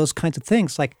 or, those kinds of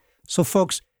things. So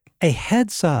folks, a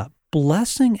heads up,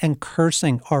 blessing and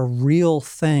cursing are real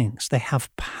things. They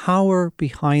have power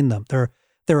behind them.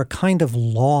 They're a kind of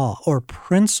law or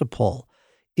principle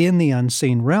in the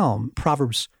unseen realm.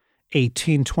 Proverbs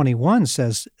 18:21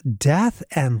 says, death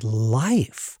and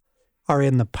life are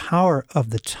in the power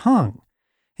of the tongue.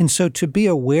 And so to be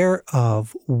aware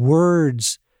of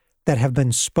words that have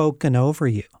been spoken over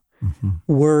you,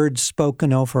 words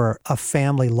spoken over a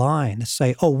family line, to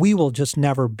say, we will just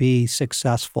never be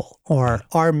successful, or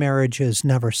our marriages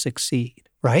never succeed,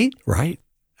 right? Right.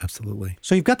 Absolutely.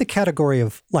 So you've got the category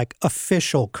of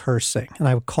official cursing, and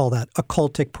I would call that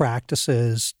occultic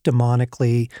practices,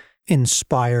 demonically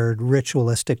inspired,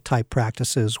 ritualistic type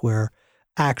practices where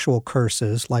actual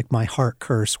curses like my heart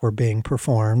curse were being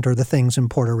performed, or the things in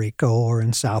Puerto Rico or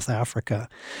in South Africa.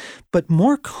 But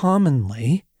more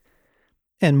commonly,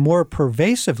 And more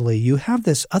pervasively, you have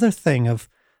this other thing of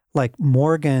like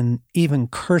Morgan even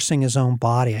cursing his own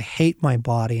body. I hate my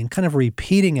body, and kind of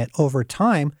repeating it over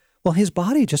time. Well, his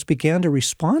body just began to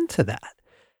respond to that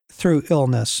through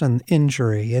illness and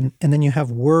injury. And then you have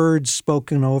words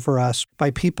spoken over us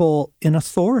by people in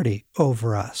authority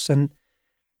over us. And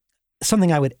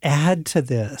something I would add to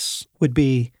this would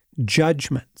be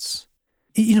judgments.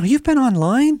 You know, you've been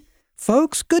online,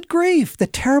 folks, good grief, the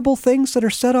terrible things that are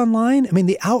said online. I mean,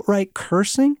 the outright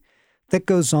cursing that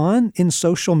goes on in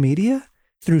social media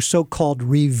through so-called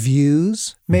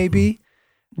reviews, maybe,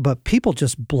 but people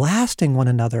just blasting one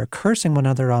another, cursing one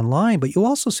another online. But you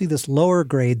also see this lower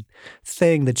grade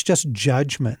thing that's just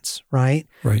judgments, right?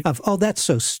 Right. Of, oh, that's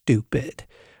so stupid.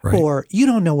 Right. Or you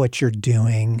don't know what you're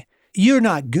doing. You're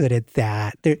not good at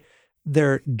that.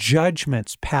 They're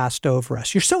judgments passed over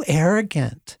us. You're so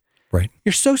arrogant. Right.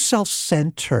 You're so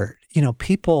self-centered. You know,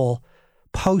 people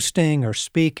posting or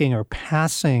speaking or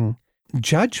passing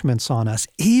judgments on us,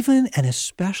 even and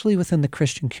especially within the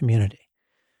Christian community.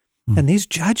 And these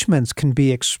judgments can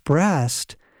be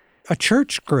expressed. A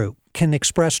church group can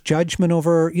express judgment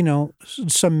over, you know,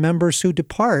 some members who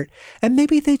depart, and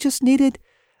maybe they just needed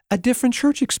a different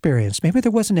church experience. Maybe there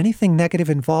wasn't anything negative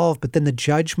involved, but then the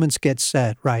judgments get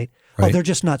said, right? Oh, they're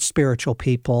just not spiritual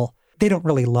people. They don't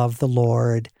really love the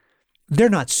Lord. They're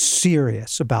not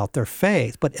serious about their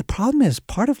faith. But the problem is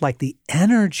part of like the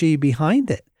energy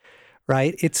behind it,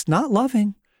 right? It's not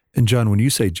loving. And John, when you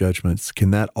say judgments,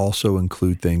 can that also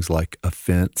include things like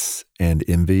offense and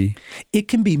envy? It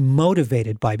can be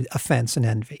motivated by offense and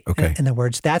envy. Okay. In other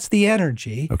words, that's the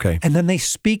energy. Okay. And then they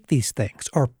speak these things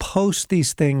or post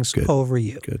these things over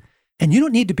you. Good. And you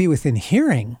don't need to be within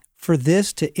hearing for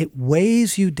this it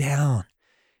weighs you down.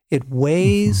 It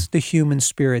weighs the human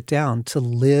spirit down to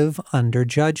live under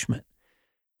judgment.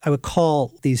 I would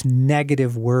call these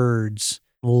negative words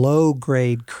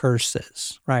low-grade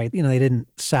curses, right? You know, they didn't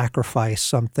sacrifice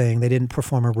something. They didn't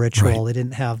perform a ritual. Right. They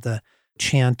didn't have the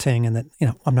chanting and that, you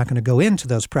know, I'm not going to go into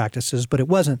those practices, but it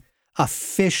wasn't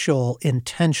official,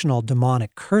 intentional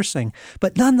demonic cursing.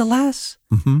 But nonetheless,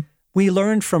 we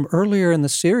learned from earlier in the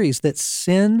series that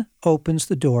sin opens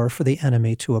the door for the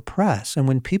enemy to oppress. And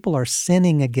when people are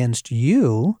sinning against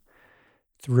you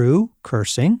through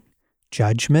cursing,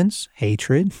 judgments,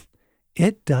 hatred,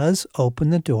 it does open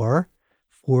the door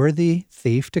for the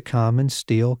thief to come and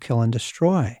steal, kill, and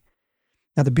destroy.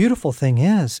 Now, the beautiful thing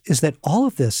is that all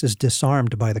of this is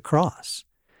disarmed by the cross.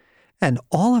 And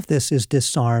all of this is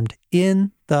disarmed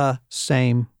in the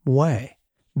same way,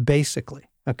 basically.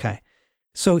 Okay.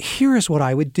 So here is what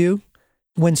I would do.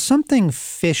 When something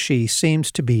fishy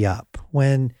seems to be up,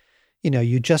 when, you know,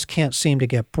 you just can't seem to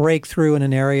get breakthrough in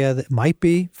an area that might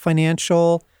be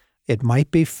financial, it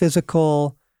might be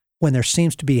physical, when there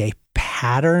seems to be a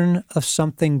pattern of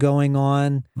something going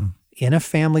on in a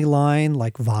family line,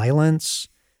 like violence,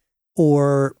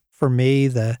 or for me,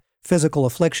 the physical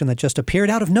affliction that just appeared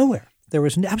out of nowhere. There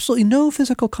was absolutely no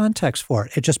physical context for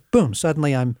it. It just, boom,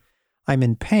 suddenly I'm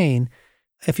in pain.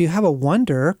 If you have a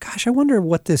wonder, gosh, I wonder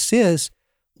what this is,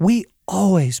 we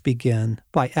always begin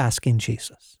by asking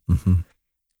Jesus.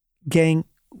 Gang,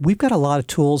 we've got a lot of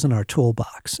tools in our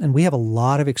toolbox, and we have a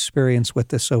lot of experience with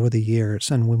this over the years.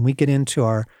 And when we get into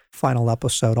our final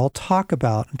episode, I'll talk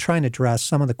about and try and address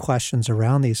some of the questions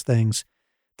around these things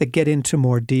that get into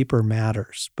more deeper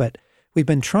matters. But we've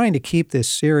been trying to keep this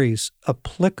series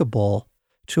applicable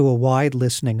to a wide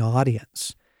listening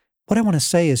audience. What I want to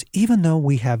say is, even though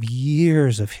we have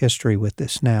years of history with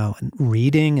this now, and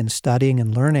reading and studying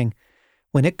and learning,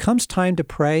 when it comes time to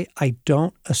pray, I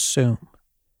don't assume.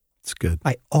 It's good.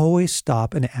 I always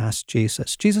stop and ask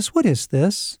Jesus, Jesus, what is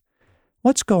this?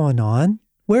 What's going on?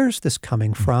 Where is this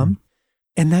coming from?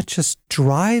 And that just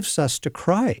drives us to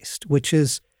Christ, which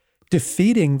is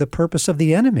defeating the purpose of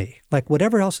the enemy. Like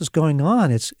whatever else is going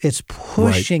on, it's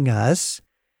pushing us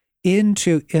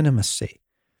into intimacy.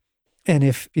 And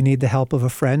if you need the help of a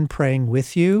friend praying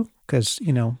with you, because,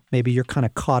 you know, maybe you're kind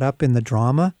of caught up in the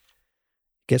drama,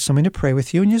 get someone to pray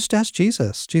with you and you just ask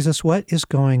Jesus, Jesus, what is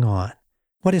going on?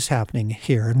 What is happening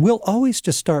here? And we'll always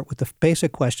just start with the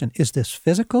basic question, is this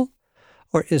physical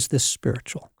or is this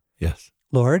spiritual? Yes.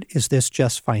 Lord, is this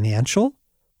just financial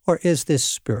or is this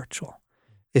spiritual?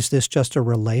 Is this just a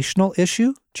relational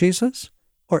issue, Jesus?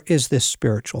 Or is this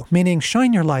spiritual? Meaning,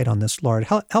 shine your light on this, Lord.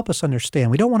 Help us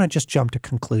understand. We don't want to just jump to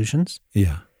conclusions.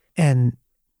 Yeah. And,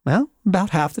 well,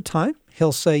 about half the time,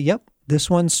 he'll say, yep, this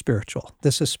one's spiritual.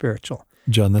 This is spiritual.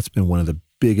 John, that's been one of the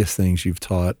biggest things you've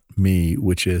taught me,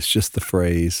 which is just the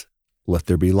phrase, let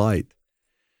there be light.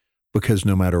 Because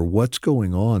no matter what's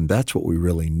going on, that's what we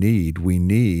really need. We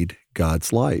need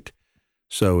God's light.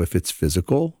 So if it's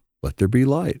physical, let there be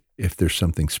light. If there's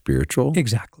something spiritual,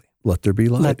 Exactly. let there be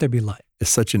light. Let there be light. It's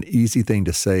such an easy thing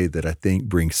to say that I think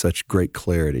brings such great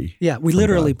clarity. Yeah, we from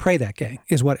literally God. pray that, gang,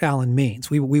 is what Alan means.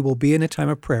 We will be in a time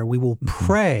of prayer. We will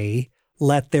pray,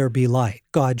 let there be light.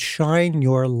 God, shine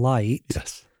your light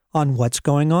Yes. on what's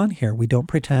going on here. We don't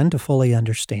pretend to fully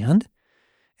understand.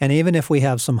 And even if we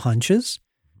have some hunches,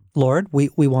 Lord, we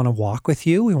want to walk with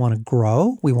you. We want to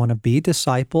grow. We want to be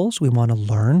disciples. We want to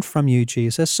learn from you,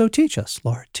 Jesus. So teach us,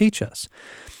 Lord, teach us.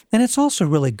 And it's also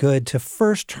really good to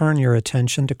first turn your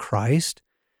attention to Christ.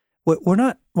 We're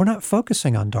not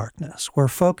focusing on darkness. We're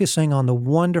focusing on the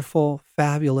wonderful,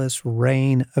 fabulous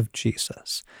reign of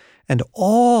Jesus and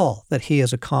all that he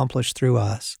has accomplished through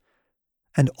us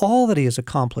and all that he has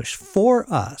accomplished for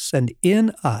us and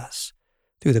in us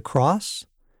through the cross,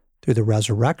 through the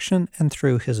resurrection, and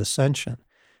through his ascension.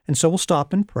 And so we'll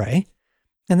stop and pray.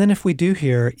 And then if we do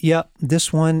hear, yep,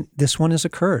 this one is a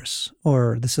curse,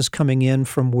 or this is coming in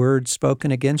from words spoken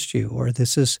against you, or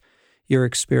you're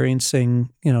experiencing,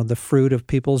 the fruit of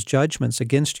people's judgments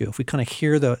against you. If we kind of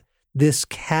hear this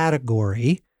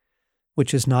category,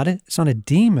 which is it's not a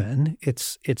demon,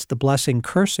 it's the blessing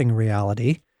cursing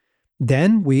reality,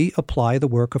 then we apply the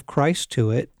work of Christ to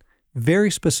it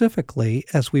very specifically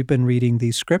as we've been reading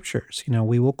these scriptures.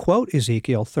 We will quote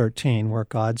Ezekiel 13, where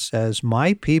God says,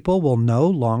 my people will no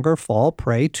longer fall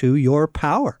prey to your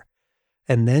power,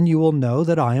 and then you will know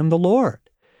that I am the Lord.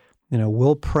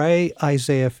 We'll pray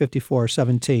Isaiah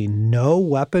 54:17, no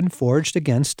weapon forged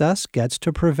against us gets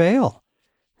to prevail.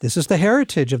 This is the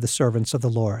heritage of the servants of the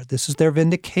Lord. This is their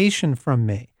vindication from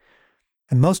me.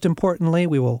 And most importantly,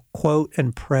 we will quote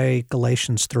and pray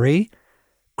Galatians 3,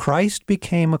 Christ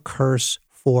became a curse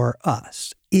for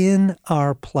us in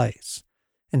our place.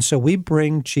 And so we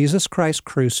bring Jesus Christ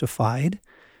crucified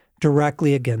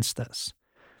directly against this.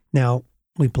 Now,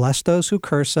 we bless those who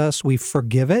curse us. We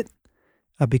forgive it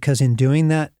because in doing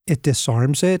that, it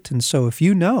disarms it. And so if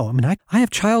I have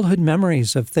childhood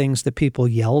memories of things that people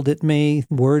yelled at me,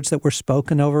 words that were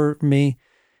spoken over me.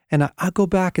 And I go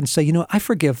back and say, I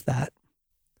forgive that.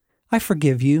 I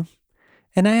forgive you.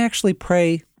 And I actually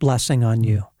pray blessing on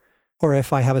you. Or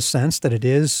if I have a sense that it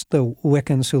is the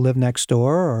Wiccans who live next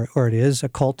door, or it is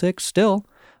occultic, still,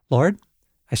 Lord,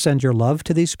 I send your love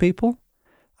to these people.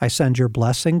 I send your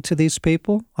blessing to these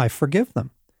people. I forgive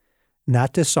them. And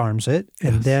that disarms it.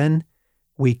 Yes. And then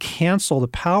we cancel the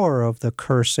power of the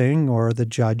cursing or the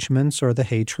judgments or the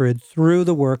hatred through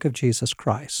the work of Jesus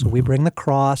Christ. So we bring the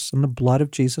cross and the blood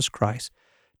of Jesus Christ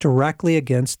directly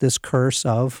against this curse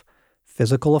of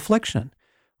physical affliction,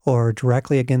 or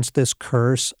directly against this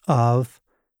curse of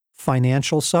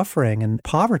financial suffering and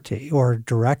poverty, or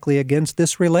directly against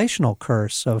this relational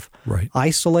curse of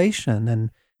isolation and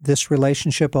this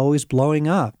relationship always blowing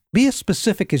up. Be as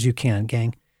specific as you can,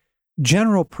 gang.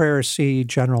 General prayers see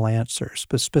general answers,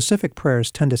 but specific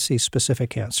prayers tend to see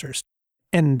specific answers.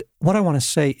 And what I want to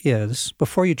say is,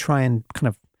 before you try and kind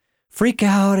of freak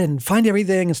out and find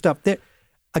everything and stuff,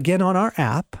 again, on our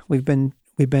app, we've been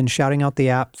shouting out the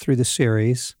app through the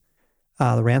series,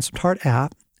 the Ransomed Heart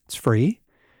app. It's free.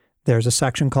 There's a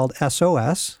section called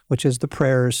SOS, which is the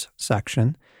prayers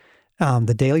section.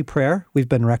 The daily prayer we've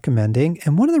been recommending.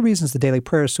 And one of the reasons the daily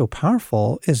prayer is so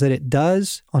powerful is that it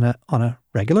does, on a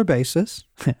regular basis,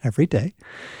 every day,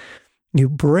 you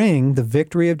bring the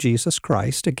victory of Jesus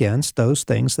Christ against those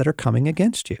things that are coming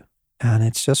against you. And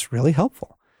it's just really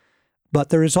helpful. But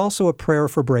there is also a prayer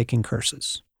for breaking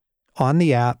curses. On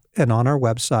the app and on our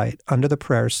website, under the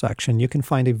prayers section, you can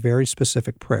find a very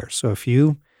specific prayer. So if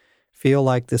you feel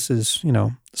like this is,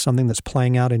 something that's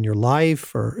playing out in your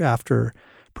life, or after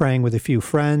praying with a few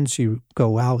friends, you go,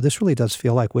 wow, this really does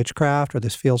feel like witchcraft, or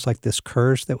this feels like this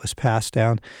curse that was passed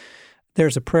down.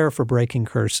 There's a prayer for breaking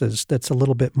curses that's a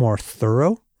little bit more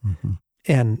thorough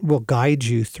and will guide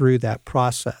you through that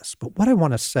process. But what I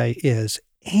want to say is,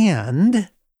 and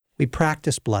we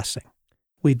practice blessing.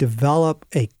 We develop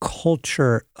a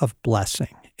culture of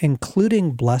blessing,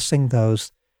 including blessing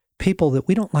those people that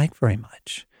we don't like very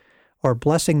much, or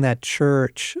blessing that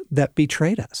church that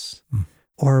betrayed us,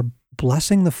 or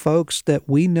blessing the folks that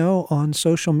we know on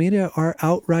social media are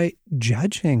outright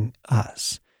judging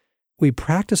us. We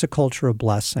practice a culture of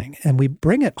blessing, and we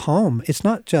bring it home. It's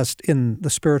not just in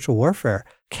the spiritual warfare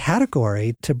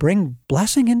category to bring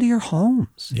blessing into your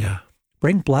homes. Yeah.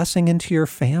 Bring blessing into your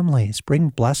families. Bring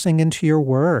blessing into your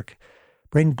work.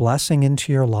 Bring blessing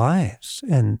into your lives.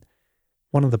 And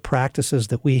one of the practices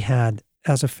that we had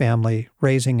as a family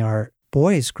raising our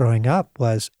boys growing up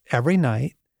was every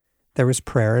night there was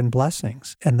prayer and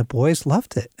blessings. And the boys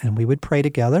loved it. And we would pray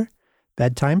together,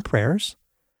 bedtime prayers.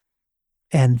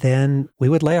 And then we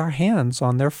would lay our hands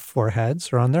on their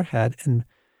foreheads or on their head, and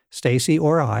Stacy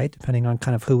or I, depending on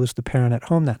kind of who was the parent at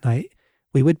home that night,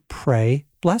 we would pray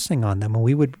blessing on them. And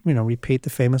we would, repeat the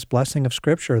famous blessing of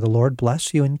Scripture, the Lord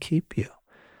bless you and keep you.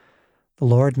 The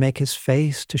Lord make his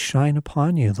face to shine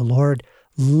upon you. The Lord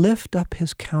lift up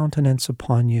his countenance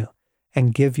upon you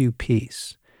and give you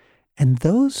peace. And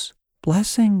those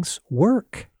blessings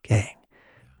work, gang.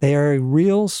 They are a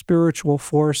real spiritual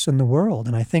force in the world.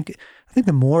 And I think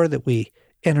the more that we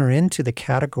enter into the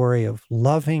category of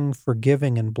loving,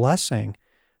 forgiving, and blessing,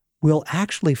 we'll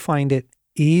actually find it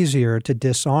easier to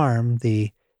disarm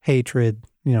the hatred,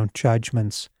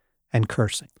 judgments, and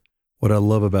cursing. What I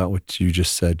love about what you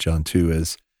just said, John, too,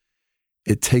 is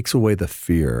it takes away the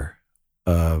fear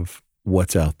of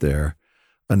what's out there.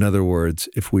 In other words,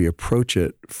 if we approach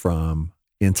it from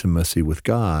intimacy with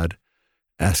God,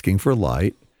 asking for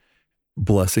light,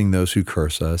 blessing those who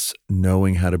curse us,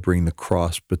 knowing how to bring the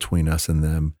cross between us and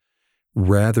them,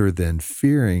 rather than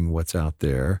fearing what's out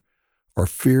there or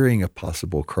fearing a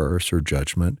possible curse or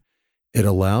judgment, it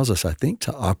allows us, I think,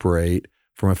 to operate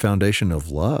from a foundation of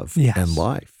love and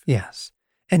life. Yes.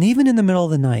 And even in the middle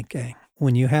of the night, gang,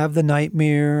 when you have the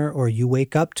nightmare or you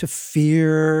wake up to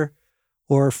fear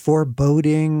or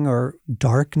foreboding or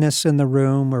darkness in the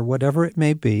room or whatever it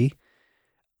may be,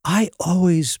 I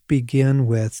always begin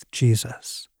with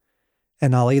Jesus.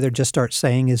 And I'll either just start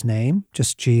saying his name,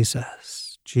 just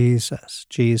Jesus, Jesus,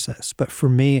 Jesus. But for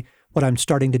me, what I'm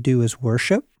starting to do is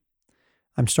worship.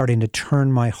 I'm starting to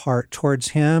turn my heart towards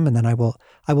him, and then I will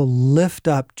lift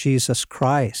up Jesus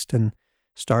Christ and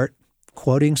start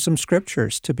quoting some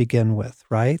scriptures to begin with,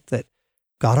 right? That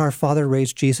God our Father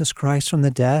raised Jesus Christ from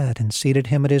the dead and seated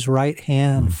him at his right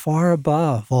hand, far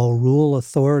above all rule,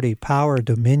 authority, power,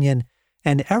 dominion,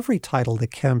 and every title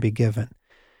that can be given.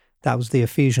 That was the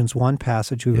Ephesians 1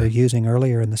 passage we were using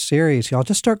earlier in the series. I'll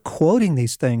just start quoting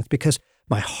these things because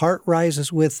my heart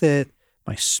rises with it,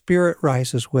 my spirit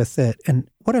rises with it. And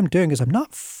what I'm doing is I'm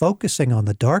not focusing on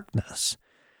the darkness.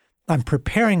 I'm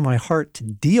preparing my heart to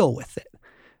deal with it.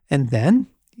 And then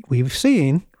we've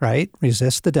seen, right,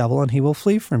 resist the devil and he will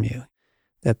flee from you,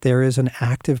 that there is an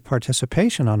active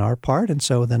participation on our part. And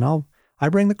so then I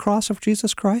bring the cross of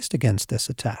Jesus Christ against this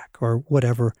attack or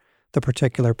whatever the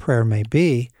particular prayer may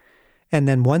be. And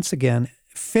then once again,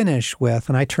 finish with,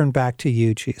 and I turn back to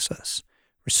you, Jesus.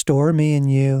 Restore me in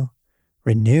you,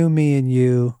 renew me in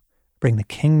you, bring the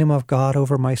kingdom of God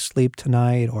over my sleep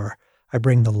tonight, or I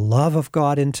bring the love of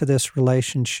God into this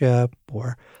relationship,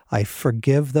 or I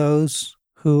forgive those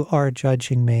who are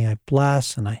judging me. I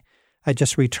bless, and I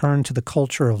just return to the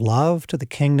culture of love, to the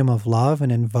kingdom of love,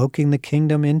 and invoking the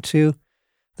kingdom into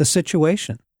the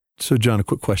situation. So, John, a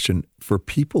quick question. For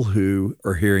people who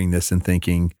are hearing this and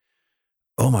thinking,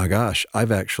 oh my gosh,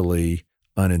 I've actually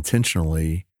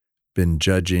unintentionally been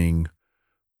judging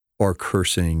or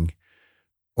cursing,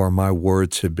 or my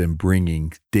words have been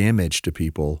bringing damage to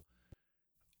people,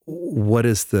 what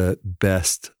is the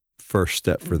best first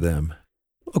step for them?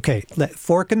 Okay,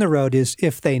 fork in the road is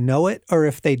if they know it or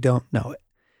if they don't know it.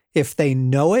 If they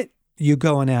know it, you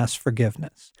go and ask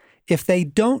forgiveness. If they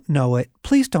don't know it,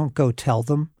 please don't go tell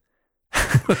them.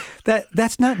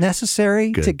 That's not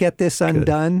necessary to get this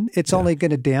undone. It's only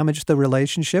going to damage the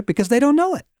relationship because they don't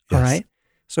know it. Yes. All right.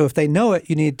 So if they know it,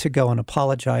 you need to go and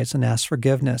apologize and ask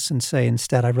forgiveness and say,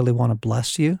 instead, I really want to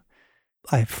bless you.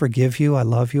 I forgive you. I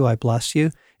love you. I bless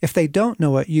you. If they don't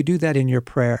know it, you do that in your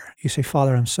prayer. You say,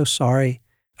 Father, I'm so sorry.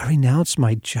 I renounce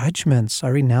my judgments. I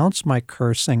renounce my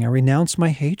cursing. I renounce my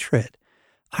hatred.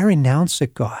 I renounce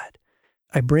it, God.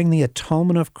 I bring the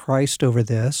atonement of Christ over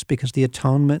this because the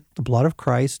atonement, the blood of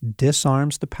Christ,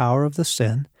 disarms the power of the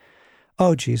sin.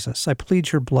 Oh, Jesus, I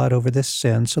plead your blood over this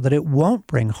sin so that it won't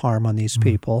bring harm on these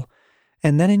people.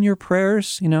 And then in your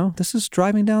prayers, this is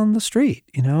driving down the street.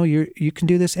 You can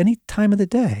do this any time of the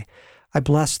day. I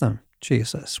bless them,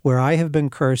 Jesus. Where I have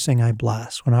been cursing, I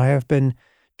bless. When I have been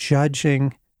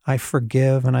judging, I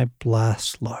forgive and I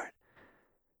bless, Lord.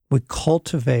 We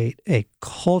cultivate a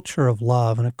culture of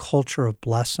love and a culture of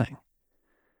blessing.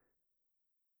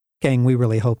 Gang, we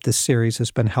really hope this series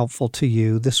has been helpful to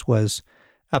you. This was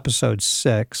episode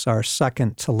 6, our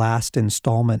second to last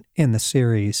installment in the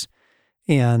series.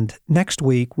 And next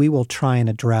week, we will try and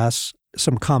address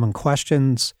some common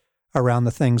questions around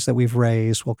the things that we've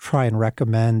raised. We'll try and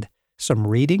recommend some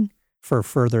reading for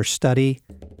further study.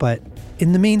 But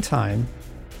in the meantime,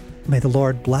 may the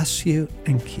Lord bless you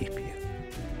and keep you.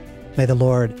 May the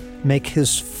Lord make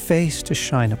his face to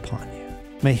shine upon you.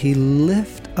 May he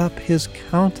lift up his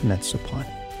countenance upon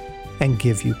you and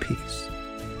give you peace.